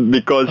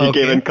because he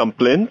came and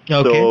complained.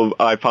 Okay. So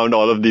I found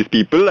all of these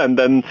people, and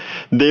then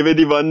they were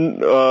the one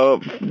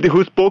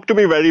who spoke to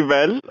me very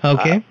well.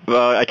 Okay.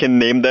 I can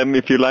name them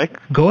if you like.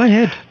 Go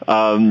ahead.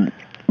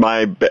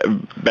 My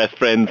best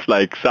friends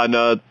like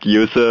Sanat,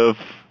 Yusuf,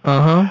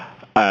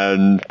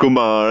 and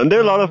Kumar, and there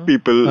are a lot of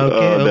people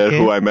there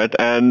who I met,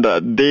 and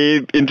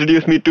they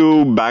introduced me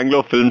to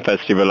Bangalore Film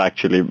Festival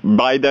actually.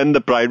 By then the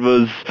Pride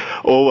was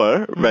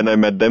over when I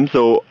met them,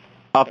 so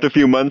after a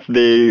few months,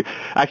 they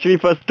actually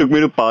first took me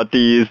to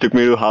parties, took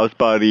me to house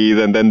parties,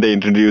 and then they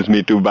introduced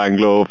me to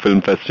Bangalore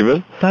Film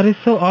Festival. That is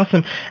so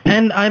awesome.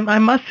 And I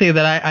must say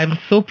that I'm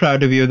so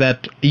proud of you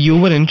that you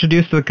were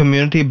introduced to the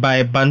community by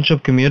a bunch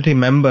of community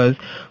members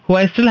who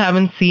I still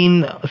haven't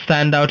seen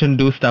stand out and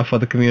do stuff for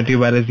the community,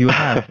 whereas you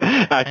have.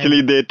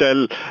 Actually, they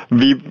tell,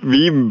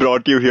 we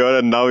brought you here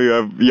and now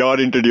you're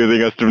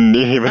introducing us to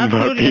even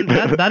more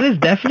people. That is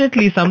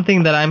definitely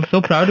something that I'm so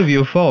proud of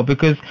you for,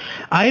 because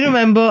I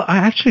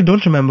actually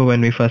don't remember when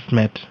we first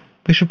met.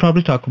 We should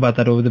probably talk about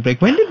that over the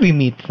break. When did we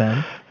meet,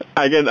 Sam?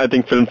 Again, I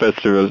think Film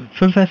Festival.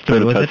 Film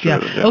Festival, was it?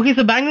 Yeah. Okay,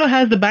 so Bangalore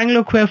has the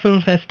Bangalore Queer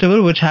Film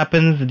Festival, which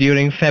happens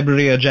during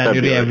February or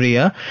January every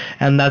year.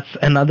 And that's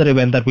another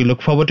event that we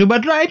look forward to.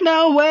 But right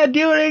now, we're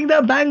during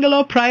the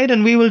Bangalore Pride,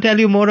 and we will tell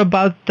you more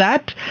about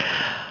that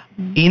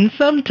in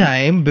some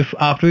time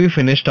after we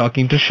finish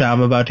talking to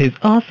Shyam about his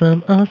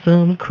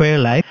awesome queer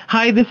life.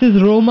 Hi, this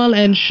is Romal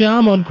and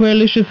Shyam on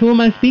Queerlicious. Who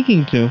am I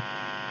speaking to?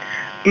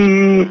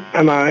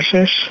 I'm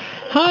Ashish.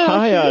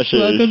 Hi Ashish.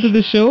 Welcome to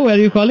the show. Where are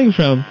you calling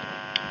from?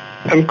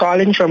 I'm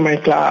calling from my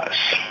class.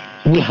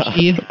 Which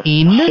is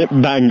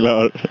in?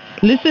 Bangalore.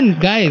 Listen,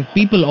 guys,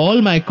 people,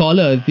 all my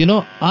callers,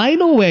 I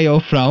know where you're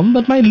from,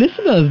 but my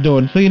listeners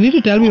don't. So you need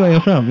to tell me where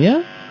you're from,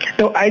 yeah?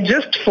 No, I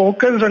just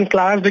focused on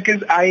class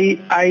because I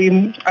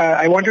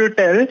wanted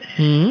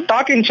to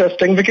talk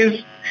interesting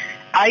because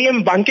I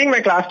am bunking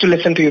my class to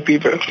listen to you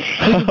people.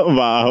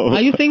 Wow.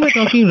 Are you saying we're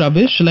talking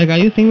rubbish? Like, are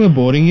you saying we're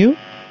boring you?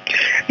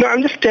 No,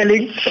 I'm just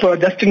telling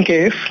just in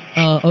case.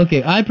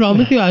 Okay. I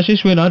promise you,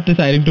 Ashish, we're not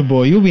deciding to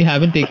bore you. We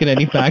haven't taken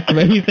any pact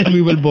where we said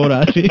we will bore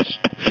Ashish.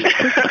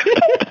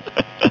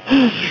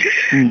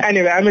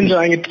 Anyway, I'm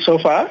enjoying it so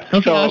far.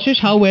 Okay, so, Ashish,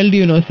 how well do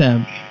you know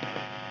Sam?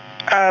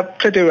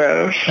 Pretty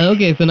well.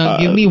 Okay, so now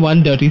give me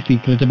one dirty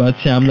secret about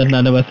Sam that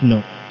none of us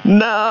know.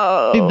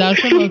 No. See,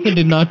 Darshan also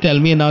did not tell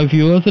me, and now if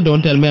you also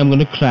don't tell me, I'm going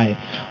to cry.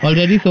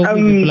 Already so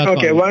many people are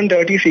calling. One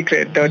dirty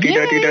secret. Dirty.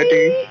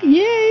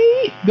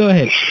 Yay! Go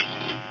ahead.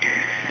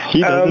 He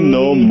doesn't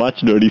know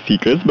much dirty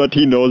secrets, but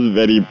he knows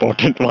very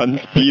important ones.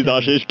 Please,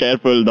 Ashish,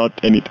 careful, not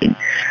anything.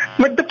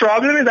 But the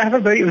problem is I have a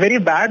very, very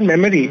bad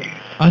memory.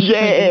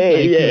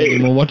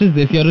 Ashish, what is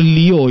this? You're a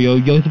Leo.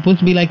 You're supposed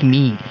to be like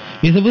me.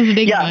 You're supposed to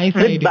take my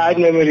side. With bad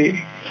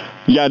memory.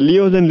 Yeah,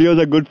 Leos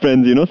are good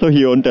friends, so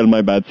he won't tell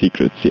my bad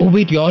secrets. Yeah. Oh,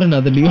 wait, you're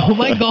another Leo. Oh,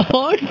 my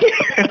God.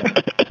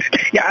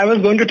 Yeah, I was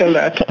going to tell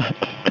that.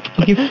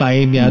 Okay,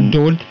 fine, yeah.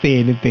 Don't say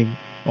anything.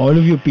 All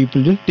of you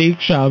people, just take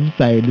Shyam's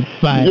side.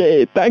 It's fine.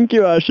 Yay, thank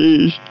you,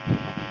 Ashish.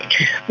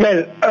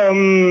 Well,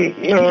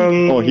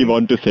 he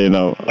wants to say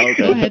now.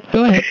 Okay.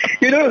 Go ahead.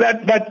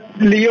 That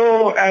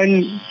Leo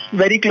and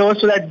very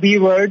close to that B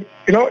word,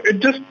 it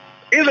just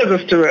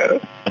irresistible.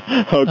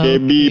 Okay,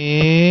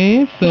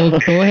 B. So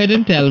go ahead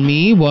and tell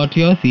me what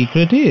your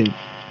secret is.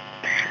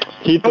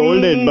 He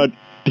told it, but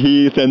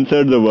he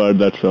censored the word,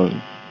 that's all.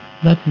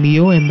 That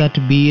Leo and that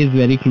B is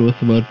very close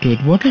word to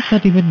it. What does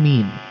that even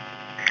mean?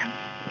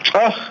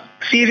 Oh,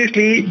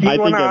 seriously? I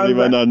think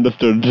everyone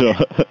understood,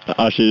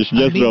 Ashish.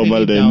 Just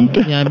Romal didn't.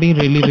 Yeah, I'm being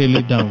really,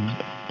 really down.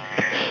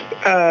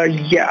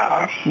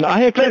 Yeah.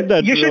 I accept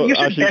that. You should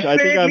Ashish, I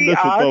think I'm the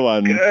super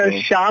one.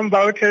 Shyam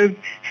about his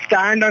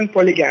stand on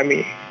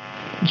polygamy.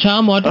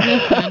 Shyam, what is your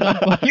stand on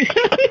polygamy?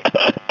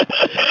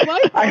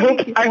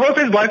 I hope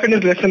his boyfriend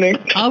is listening.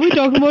 Are we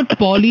talking about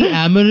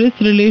polyamorous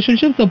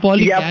relationships or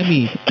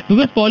polygamy? Yep.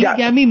 Because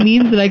polygamy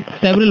means like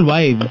several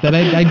wives, and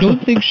I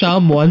don't think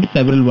Shyam wants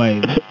several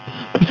wives.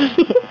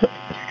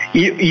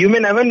 You may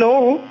never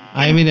know.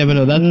 I may never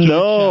know. That's true.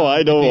 No,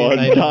 I don't want.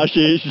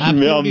 Ashish,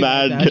 you're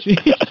mad.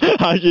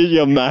 Ashish,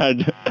 you're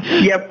mad.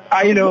 Yep,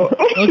 I know.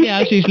 Okay,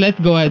 Ashish, let's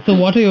go ahead. So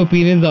what are your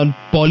opinions on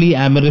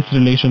polyamorous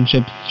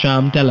relationships?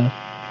 Shyam, tell us.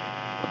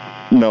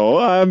 No,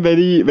 I'm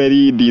very,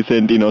 very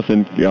decent,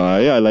 innocent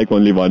guy. I like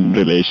only one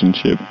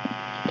relationship.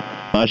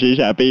 Ashish,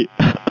 happy?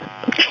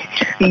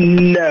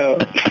 No.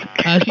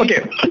 Ashish,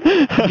 okay.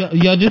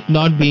 You're just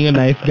not being a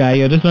nice guy.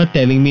 You're just not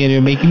telling me, and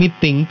you're making me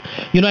think.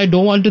 I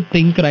don't want to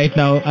think right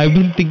now. I've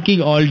been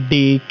thinking all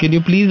day. Can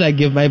you please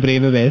give my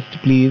brain a rest,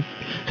 please?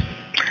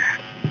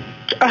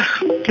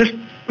 Just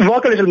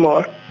walk a little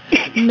more.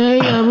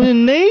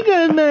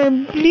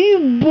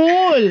 Please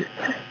bowl.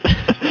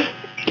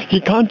 He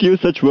can't use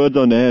such words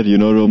on air,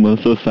 Roma.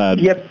 So sad.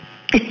 Yep.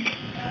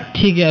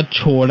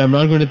 I'm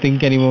not going to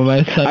think anymore.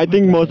 I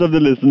think most of the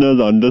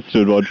listeners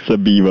understood what's a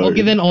B word.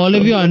 Okay, then all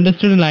of you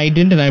understood and I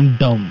didn't, and I'm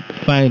dumb.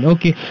 Fine.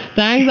 Okay.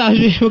 Thanks,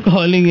 Ashish, for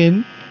calling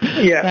in.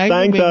 Yeah.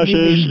 Thanks,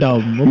 Ashish.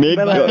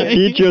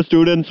 Teach your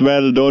students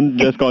well. Don't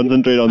just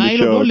concentrate on the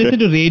show. Don't listen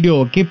to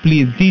radio, okay?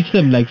 Please teach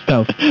them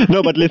stuff.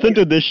 No, but listen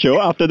to this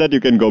show. After that, you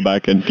can go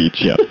back and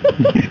teach. Yeah.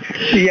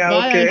 Yeah.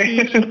 Bye,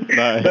 Okay.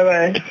 Bye.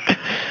 Bye.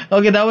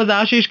 Okay, that was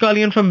Ashish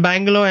calling in from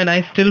Bangalore, and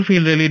I still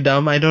feel really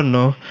dumb. I don't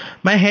know.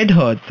 My head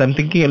hurts. I'm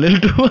thinking a little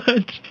too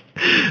much.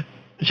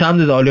 Sham,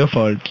 this is all your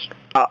fault.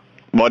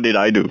 What did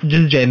I do?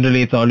 Just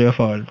generally, it's all your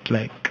fault.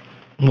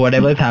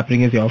 Whatever is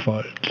happening is your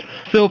fault.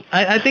 So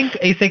I think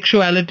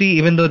asexuality,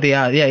 even though they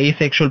are,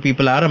 asexual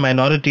people are a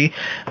minority,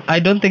 I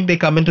don't think they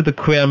come into the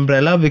queer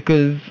umbrella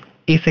because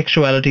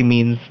asexuality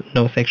means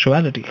no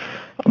sexuality.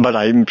 But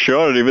I'm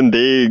sure even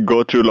they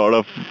go through a lot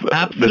of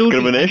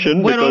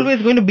discrimination. We're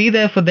always going to be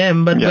there for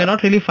them, but we're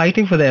not really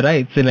fighting for their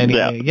rights in any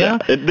way. Yeah.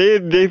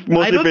 They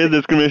mostly face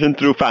discrimination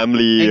through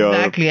family.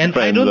 Exactly, or and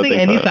I don't think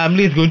any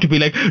family is going to be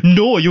like,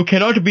 no, you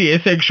cannot be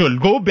asexual.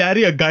 Go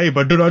marry a guy,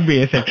 but do not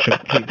be asexual.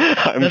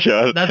 I'm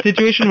sure that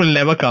situation will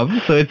never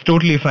come, so it's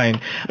totally fine.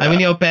 Yeah. I mean,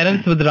 your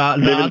parents would rather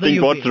they will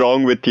think, what's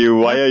wrong with you?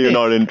 Why are you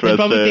not interested?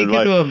 They'll probably take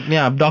you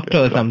to a doctor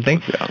or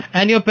something. Yeah.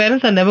 And your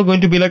parents are never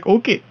going to be like,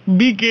 okay,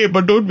 be gay,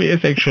 but don't be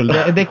asexual.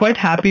 They're quite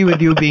happy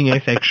with you being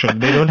asexual.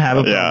 They don't have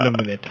a problem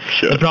with it.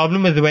 Sure. The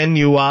problem is when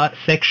you are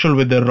sexual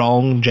with the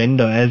wrong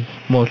gender, as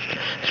most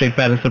straight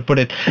parents would put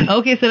it.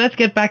 Okay, so let's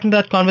get back into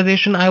that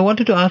conversation. I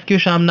wanted to ask you,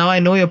 Sham, now I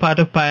know you're part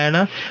of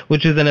Payana,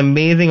 which is an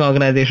amazing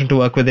organization to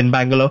work with in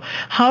Bangalore.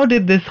 How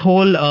did this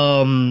whole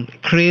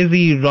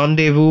crazy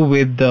rendezvous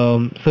with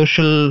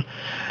social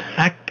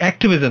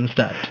activism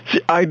start?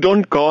 See, I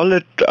don't call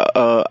it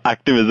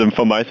activism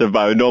for myself, but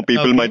I know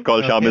people might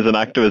call Sham as an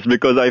activist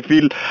because I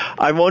feel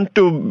I want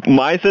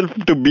myself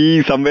to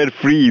be somewhere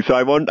free. So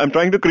I'm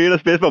trying to create a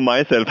space for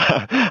myself.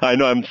 I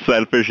know I'm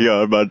selfish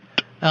here, but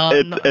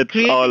it's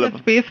creating all a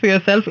space for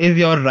yourself is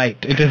your right.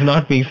 It is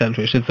not being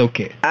selfish. It's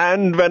okay.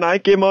 And when I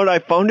came out, I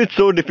found it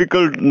so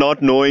difficult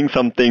not knowing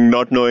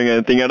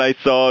anything. And I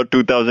saw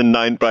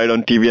 2009 Pride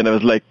on TV and I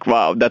was like,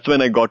 wow, that's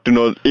when I got to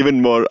know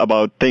even more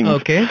about things.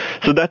 Okay.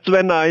 So that's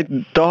when I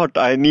thought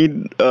I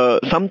need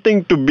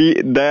something to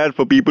be there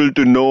for people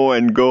to know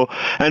and go.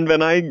 And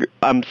when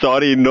I'm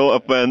sorry, no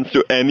offense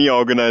to any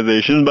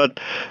organization,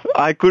 but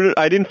I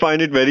didn't find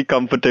it very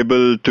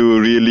comfortable to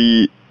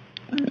really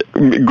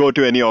go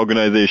to any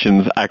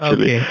organizations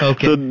actually.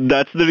 Okay. So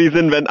that's the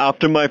reason when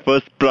after my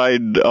first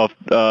Pride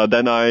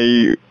then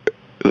I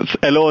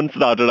alone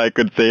started, I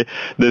could say,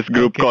 this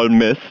group called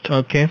Mist.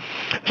 Okay.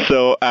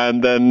 So,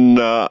 and then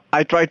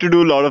I tried to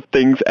do a lot of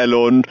things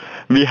alone.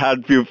 We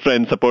had few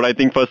friends support. I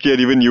think first year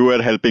even you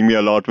were helping me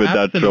a lot with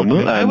that.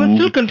 I will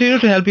still continue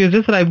to help you,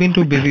 just that I've been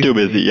too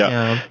busy.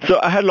 Yeah. So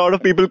I had a lot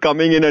of people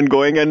coming in and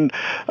going, and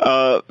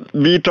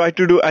we tried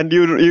to do, and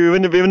you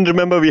even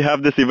remember we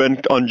have this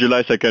event on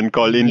July 2nd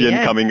called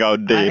Indian Coming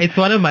Out Day. It's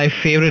one of my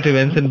favorite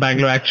events in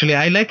Bangalore actually.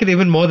 I like it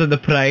even more than the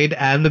Pride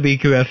and the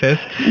BQFS.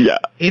 Yeah.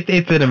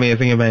 It's an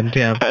amazing event,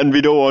 yeah. And we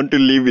don't want to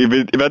leave,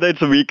 whether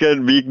it's a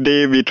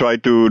weekday, we try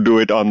to do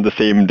it on the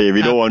same day.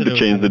 We don't want to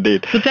change the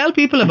date. So tell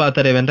people about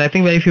that event. I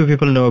think very few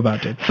people know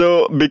about it.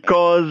 So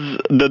because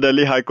the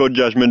Delhi High Court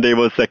Judgment Day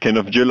was 2nd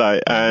of July,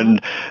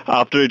 and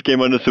after it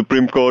came under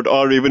Supreme Court,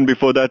 or even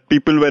before that,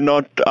 people were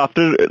not,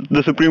 after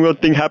the Supreme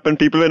Court thing happened,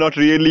 people were not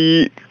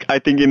really, I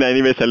think, in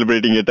any way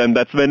celebrating it. And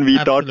that's when we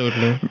thought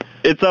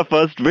it's our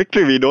first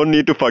victory. We don't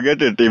need to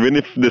forget it, even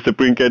if the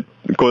Supreme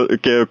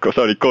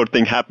Court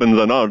thing happens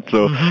or not.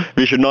 So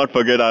we should not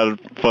forget our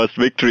first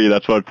victory.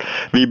 That's what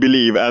we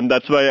believe. And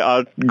that's why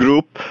our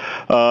group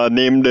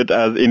named it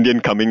as Indian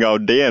Coming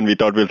Out Day, and we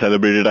thought we'll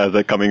celebrate it as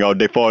a coming out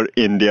day for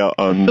India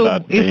on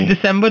that day. So if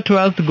December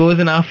 12th goes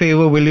in our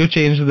favor, will you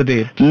change the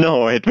date?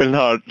 No, it will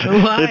not.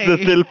 Why? It's the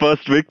still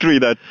first victory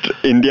that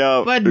India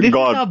got. But this is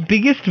our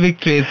biggest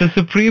victory. It's a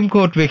Supreme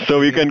Court victory. So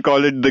we can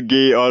call it the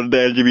Gay or the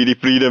LGBT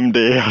Freedom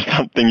Day or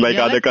something like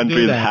other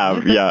countries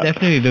have. Let's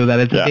definitely do that.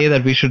 It's a day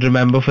that we should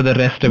remember for the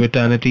rest of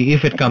eternity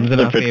if it comes in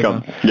our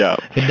favor.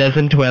 If it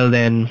doesn't, well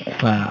then,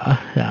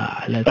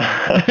 let's...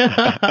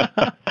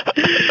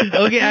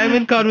 Okay, I'm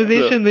in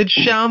conversation with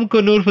Sham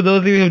Kunur. For those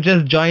of you who have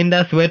just joined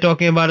us, we're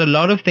talking about a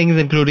lot of things,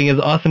 including his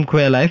awesome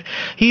queer life.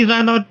 He's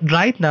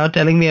right now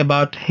telling me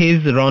about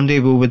his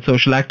rendezvous with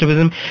social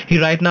activism. He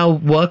right now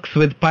works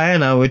with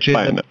Payana, which is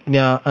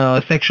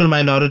sexual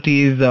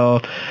minorities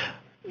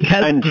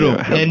health group,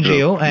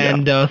 NGO.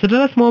 And so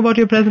tell us more about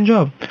your present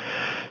job.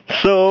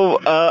 So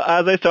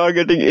as I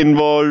started getting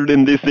involved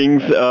in these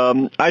things,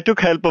 I took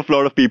help of a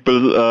lot of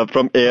people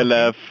from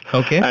ALF.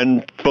 Okay.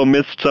 And for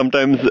MIST,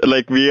 sometimes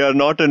like we are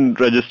not a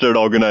registered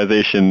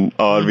organization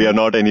or we are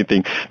not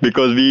anything,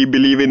 because we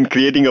believe in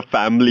creating a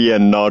family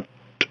and not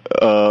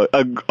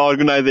a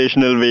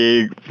organizational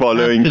way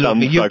following Absolutely.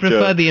 some structure. You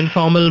prefer the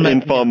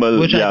informal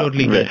which I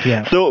totally get.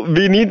 Yeah. So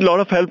we need a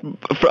lot of help.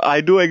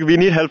 We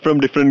need help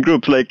from different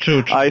groups. Like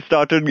True. I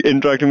started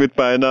interacting with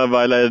Payana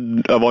while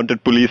I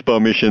wanted police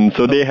permission,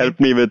 so they helped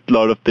me with a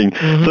lot of things.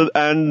 So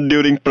and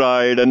during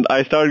Pride, and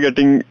I started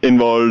getting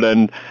involved,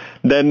 and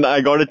then I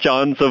got a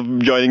chance of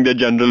joining the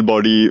general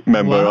body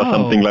member or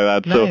something like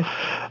that. Nice.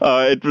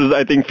 So it was,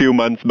 I think, few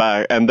months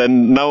back. And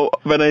then now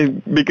when I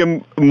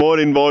became more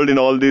involved in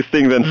all these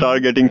things and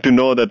started getting to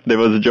know that there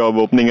was a job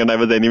opening, and I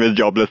was anyways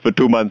jobless for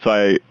 2 months, so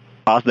I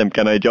asked them,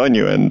 can I join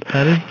you? And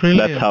that is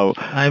brilliant. That's how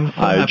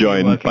I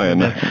joined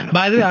Payana.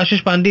 By the way,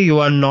 Ashish Pandey, you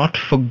are not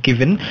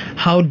forgiven.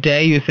 How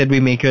dare you said we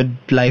make your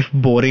life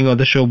boring or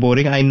the show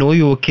boring. I know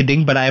you were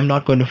kidding, but I am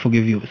not going to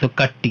forgive you. So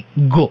Katti,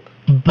 go.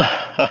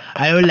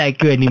 I don't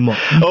like you anymore.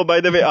 Oh,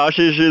 by the way,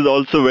 Ashish is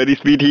also very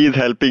sweet. He is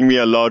helping me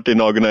a lot in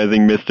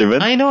organizing MIST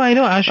events. I know.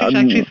 Ashish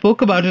actually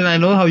spoke about it, and I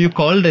know how you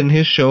called in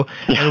his show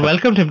and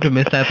welcomed him to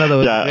MIST. I thought that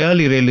was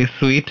really, really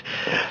sweet.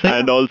 So,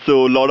 and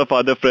also a lot of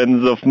other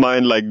friends of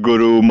mine like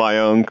Guru,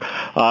 Mayank,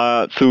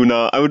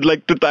 Suna. I would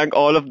like to thank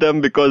all of them,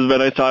 because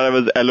when I started I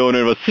was alone.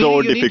 It was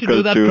so difficult you need to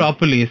do that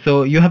properly.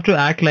 So you have to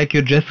act like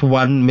you just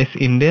won Miss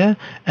India,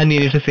 and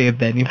you need to say it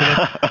then. You put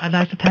like, I'd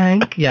like to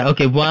thank. Yeah,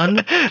 okay,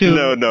 1, 2.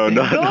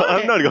 No,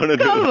 I'm not going to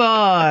do that. Come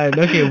on.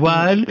 Okay,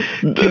 1,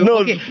 2. No.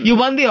 Okay, you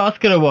won the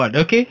Oscar award.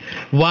 Okay,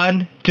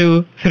 1,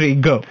 2, 3,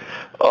 go.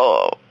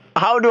 Oh,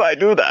 how do I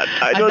do that?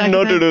 I don't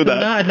know to do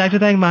that. I'd like to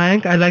thank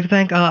Mayank. I'd like to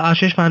thank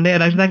Ashish Pandey.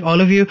 I'd like to thank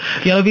all of you.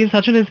 You have been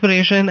such an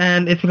inspiration,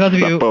 and it's because of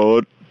you.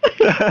 Support.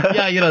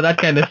 Yeah, that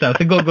kind of stuff.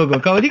 So go.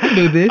 Come on, you can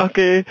do this.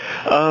 Okay.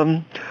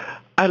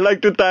 I'd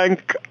like to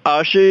thank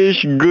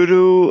Ashish,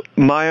 Guru,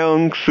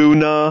 Mayank,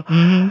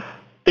 Suna.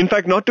 In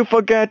fact, not to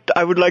forget,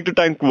 I would like to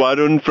thank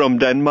Varun from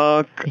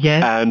Denmark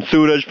and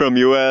Suraj from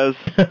US.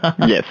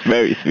 Yes,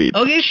 very sweet.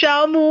 Okay,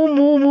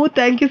 Shamu,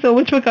 thank you so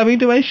much for coming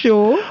to my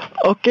show.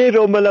 Okay,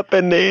 Romala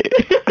Penne.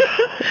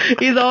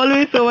 It's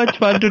always so much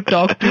fun to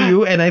talk to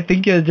you, and I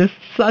think you're just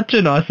such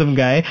an awesome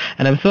guy,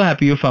 and I'm so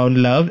happy you found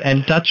love,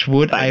 and touch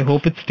wood, thanks. I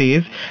hope it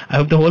stays. I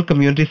hope the whole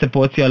community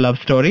supports your love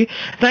story.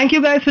 Thank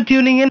you guys for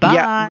tuning in. Bye.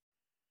 Yeah.